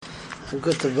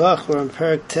Good Tavach, we're on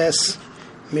Perek Tes,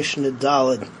 Mishnah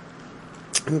Daled.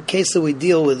 The case that we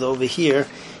deal with over here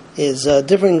is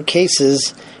different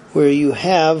cases where you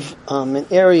have an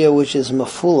area which is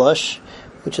mafulash,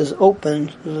 which is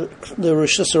open, the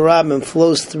Rosh Hashanah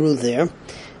flows through there,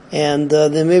 and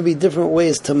there may be different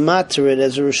ways to matter it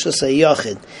as a Rosh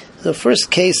Hashanah. The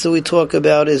first case that we talk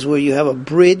about is where you have a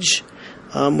bridge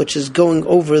which is going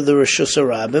over the Rosh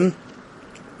Hashanah,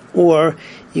 or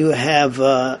you have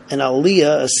an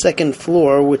aliyah, a second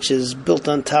floor, which is built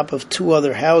on top of two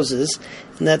other houses,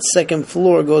 and that second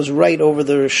floor goes right over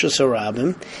the Rosh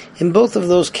Hashanah. In both of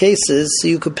those cases,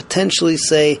 you could potentially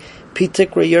say,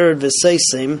 Pitikra Yered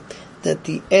V'Seisim, that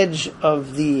the edge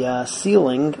of the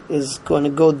ceiling is going to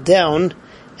go down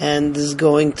and is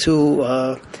going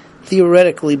to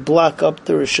theoretically block up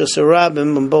the Rosh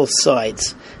Hashanah on both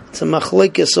sides. It's a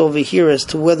machlekes over here as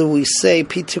to whether we say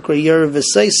Pitikra Yered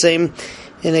V'Seisim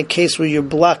in a case where you're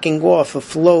blocking off a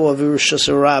flow of Rosh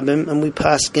Hashanah, and we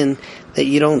paskin that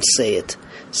you don't say it.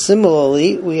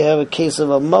 Similarly, we have a case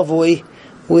of a mavoi,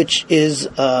 which is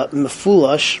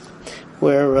mefulash,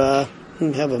 where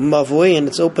you have a mavoi and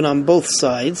it's open on both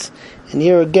sides. And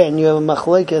here again, you have a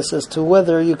machlekes as to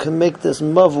whether you can make this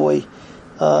mavoi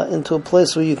into a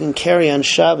place where you can carry on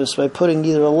Shabbos by putting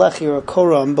either a lechi or a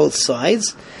korah on both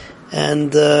sides.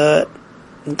 And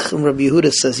Rabbi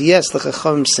Yehuda says yes, the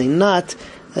Chachamim say not.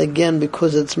 Again,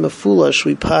 because it's mefulash,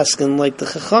 we paskin like the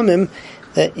Chachamim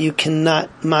that you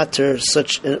cannot matter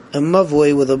such a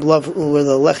mavoi with a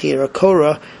lechi or a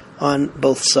korah on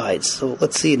both sides. So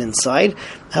let's see it inside.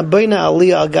 Habayna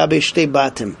aliyah al gabe shtei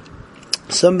batim.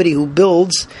 Somebody who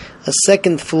builds a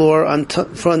second floor on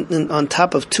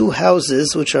top of two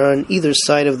houses which are on either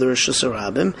side of the Rosh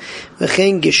Hashanah.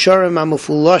 V'chein gesharim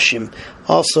amufulashim,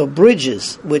 also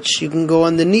bridges which you can go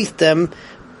underneath them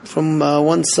from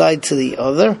one side to the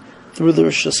other through the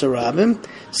Rosh Hashanah.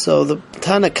 So the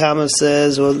Tanakama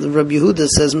says, or the Rabbi Yehuda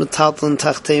says, metaltlin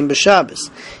tachtein b'Shabbos.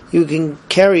 You can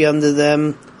carry under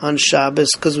them on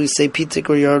Shabbos because we say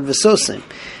Pitikra Yered V'Seisim.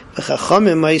 The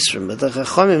Chachamim Ma'isrim, but the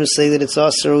Chachamim say that it's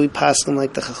also we pass them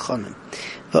like the Chachamim.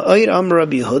 Va'ayir Am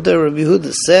Rabbi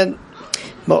Yehuda said,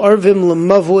 Ma'arvim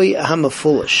l'mavoi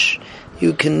ha'mafulish.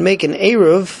 You can make an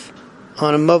eruv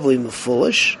on a mavoi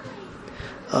mafulish.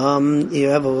 You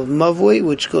have a mavoi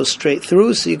which goes straight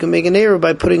through, so you can make an eruv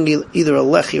by putting either a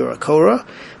lechi or a korah.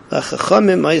 The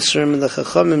Chachamim Ma'isrim, and the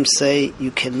Chachamim say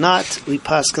you cannot. We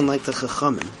pass them like the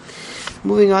Chachamim.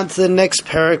 Moving on to the next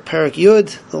Perek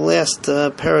Yud, the last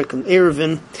Perek in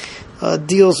Eruvin,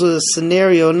 deals with a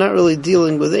scenario, not really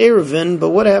dealing with Eruvin, but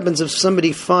what happens if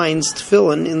somebody finds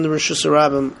tefillin in the Rosh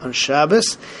Hashanah on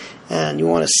Shabbos, and you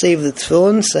want to save the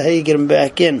tefillin, so how do you get them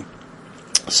back in?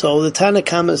 So the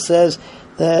Tanakama says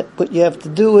that what you have to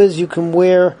do is you can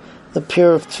wear the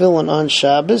pair of tefillin on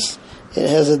Shabbos. It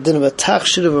has a din of a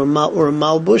tachshit or a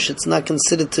malbush. It's not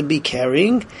considered to be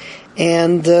carrying.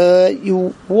 And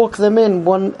you walk them in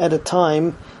one at a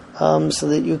time so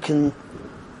that you can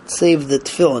save the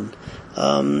tefillin.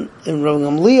 And Rav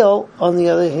Gamliel, on the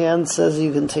other hand, says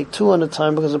you can take two at a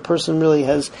time because a person really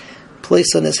has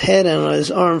place on his head and on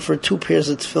his arm for two pairs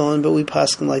of tefillin, but we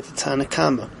pass them like the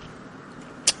Tanakama.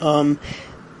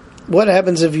 What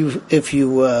happens if you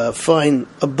find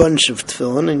a bunch of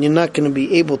tefillin and you're not going to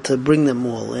be able to bring them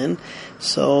all in?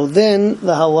 So then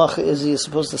the halacha is you're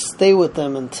supposed to stay with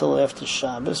them until after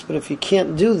Shabbos. But if you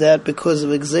can't do that because of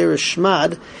Gzeirah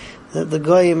Shmad, that the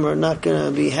goyim are not going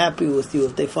to be happy with you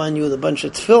if they find you with a bunch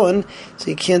of tefillin, so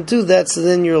you can't do that. So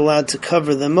then you're allowed to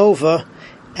cover them over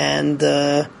and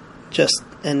just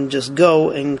go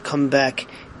and come back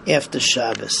after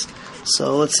Shabbos.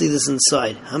 So let's see this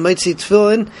inside. Hamaitzi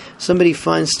tefillin. Somebody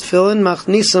finds tefillin.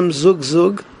 Machnisam zug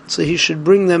zug. So he should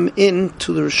bring them in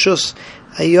to the Rishus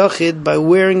Hayachid by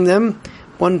wearing them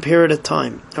one pair at a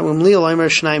time. You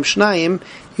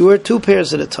wear two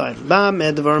pairs at a time.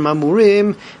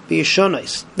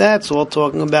 That's all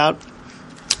talking about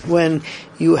when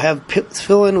you have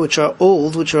tefillin which are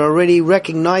old, which are already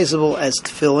recognizable as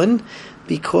tefillin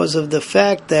because of the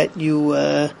fact that you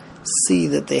see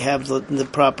that they have the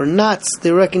proper knots.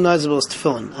 They're recognizable as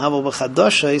tefillin.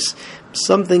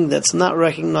 Something that's not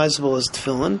recognizable as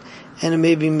tefillin, and it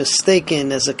may be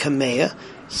mistaken as a kameya,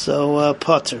 so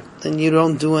potter. Then you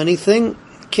don't do anything,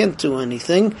 can't do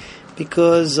anything,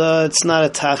 because it's not a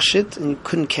tachshit, and you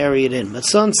couldn't carry it in.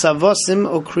 Matson savasim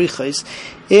o krichais,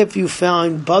 if you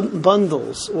found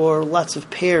bundles or lots of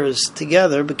pairs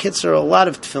together, bekitzer are a lot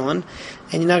of tefillin,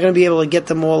 and you're not going to be able to get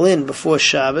them all in before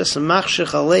Shabbos, so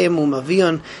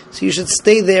you should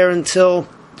stay there until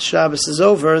Shabbos is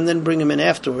over, and then bring them in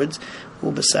afterwards.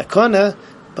 Ubesakana,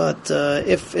 But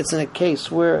if it's in a case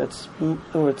where it's a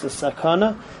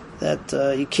sakana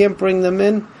that you can't bring them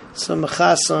in, so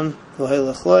mechason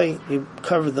you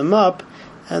cover them up,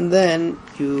 and then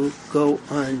you go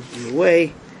on your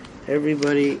way.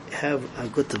 Everybody have a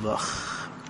good tavach.